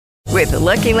With the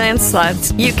Lucky Land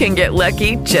Slots, you can get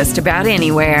lucky just about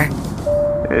anywhere.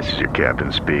 This is your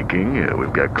captain speaking.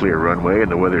 We've got clear runway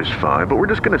and the weather's fine, but we're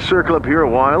just going to circle up here a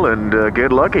while and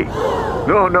get lucky.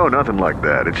 No, nothing like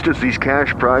that. It's just these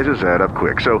cash prizes add up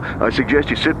quick. So I suggest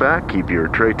you sit back, keep your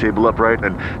tray table upright,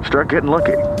 and start getting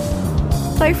lucky.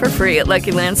 Play for free at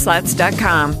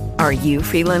LuckyLandSlots.com. Are you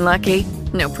feeling lucky?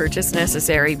 No purchase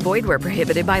necessary. Void where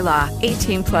prohibited by law.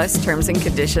 18 plus terms and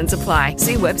conditions apply.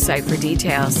 See website for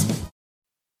details.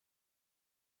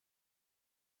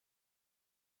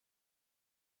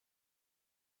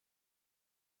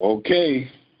 Okay.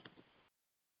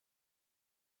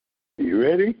 You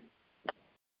ready?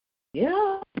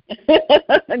 Yeah.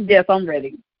 Yes, I'm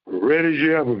ready. Ready as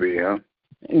you ever be, huh?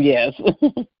 Yes.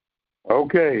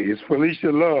 Okay, it's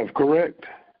Felicia Love, correct?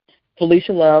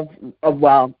 Felicia Love,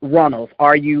 Runnels, Runnels.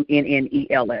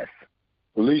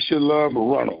 Felicia Love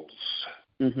Runnels.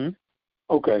 Mm-hmm.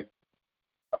 Okay.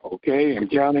 Okay, I'm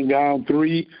counting down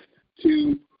 3,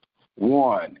 2,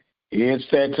 1. It's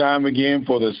that time again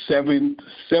for the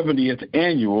 70th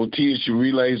annual TSU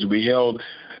Relays to be held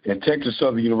at Texas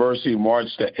Southern University March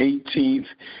the 18th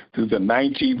through the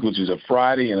 19th, which is a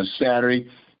Friday and a Saturday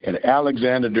at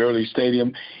Alexander Durley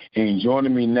Stadium. And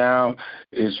joining me now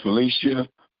is Felicia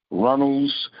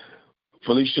Runnels.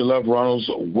 Felicia Love Runnels,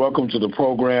 welcome to the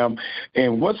program.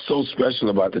 And what's so special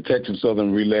about the Texas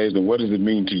Southern Relays, and what does it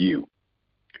mean to you?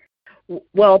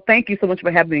 Well, thank you so much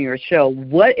for having me on your show.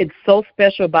 What is so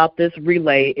special about this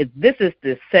relay is this is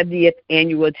the 70th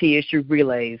annual TSU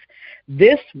Relays.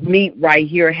 This meet right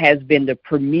here has been the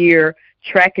premier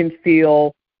track and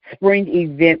field spring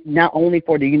event, not only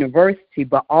for the university,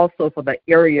 but also for the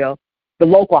area, the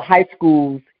local high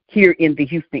schools here in the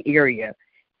Houston area.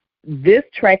 This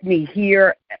track meet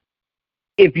here,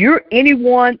 if you're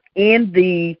anyone in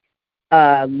the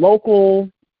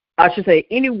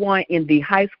anyone in the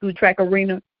high school track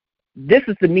arena, this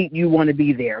is the meet you want to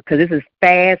be there because this is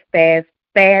fast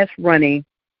running.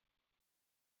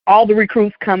 All the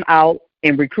recruits come out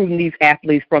and recruiting these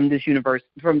athletes from this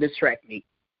track meet.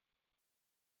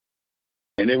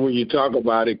 And then when you talk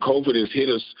about it, COVID has hit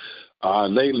us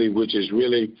lately, which has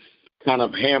really kind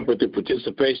of hampered the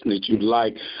participation that you'd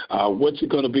like. What's it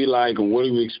going to be like, and what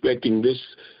are we expecting this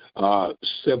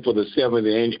set for the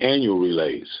 7th annual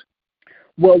relays?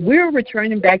 Well, we're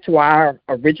returning back to our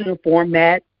original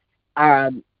format.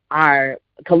 Our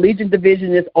collegiate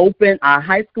division is open. Our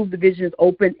high school division is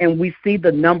open, and we see the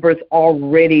numbers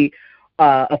already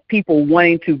of people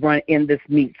wanting to run in this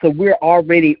meet. So we're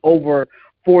already over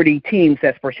 40 teams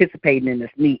that's participating in this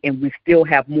meet, and we still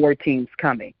have more teams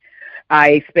coming. I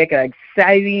expect an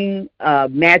exciting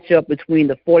matchup between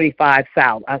the 45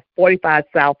 South and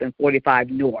 45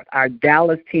 North, our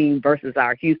Dallas team versus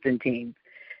our Houston team.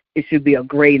 It should be a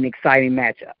great and exciting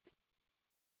matchup.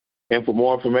 And for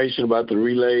more information about the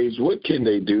relays, what can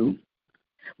they do?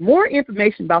 More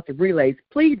information about the relays,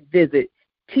 please visit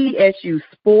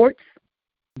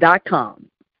tsusports.com.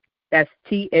 That's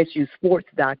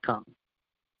tsusports.com.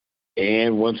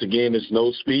 And once again, there's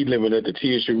no speed limit at the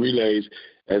TSU Relays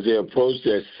as they approach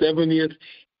their 70th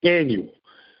annual.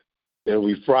 That'll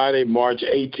be Friday, March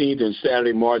 18th and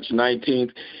Saturday, March 19th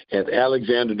at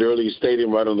Alexander Durley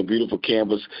Stadium right on the beautiful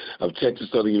campus of Texas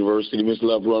Southern University. Ms.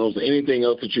 Love Runnels, anything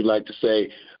else that you'd like to say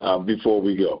before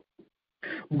we go?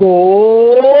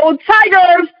 Go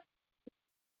Tigers!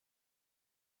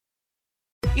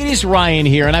 It is Ryan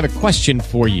here, and I have a question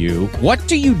for you. What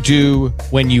do you do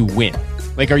when you win?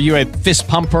 Like, are you a fist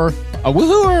pumper, a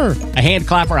woohooer, a hand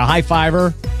clapper, a high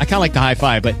fiver? I kind of like the high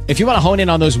five, but if you want to hone in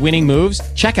on those winning moves,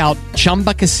 check out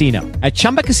Chumba Casino. At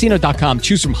ChumbaCasino.com,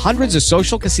 choose from hundreds of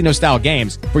social casino-style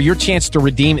games for your chance to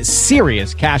redeem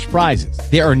serious cash prizes.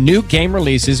 There are new game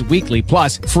releases weekly,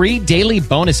 plus free daily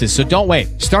bonuses, so don't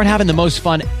wait. Start having the most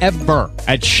fun ever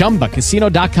at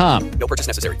ChumbaCasino.com. No purchase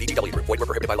necessary. VGW Group. Void where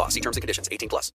prohibited by law. See terms and conditions. 18+.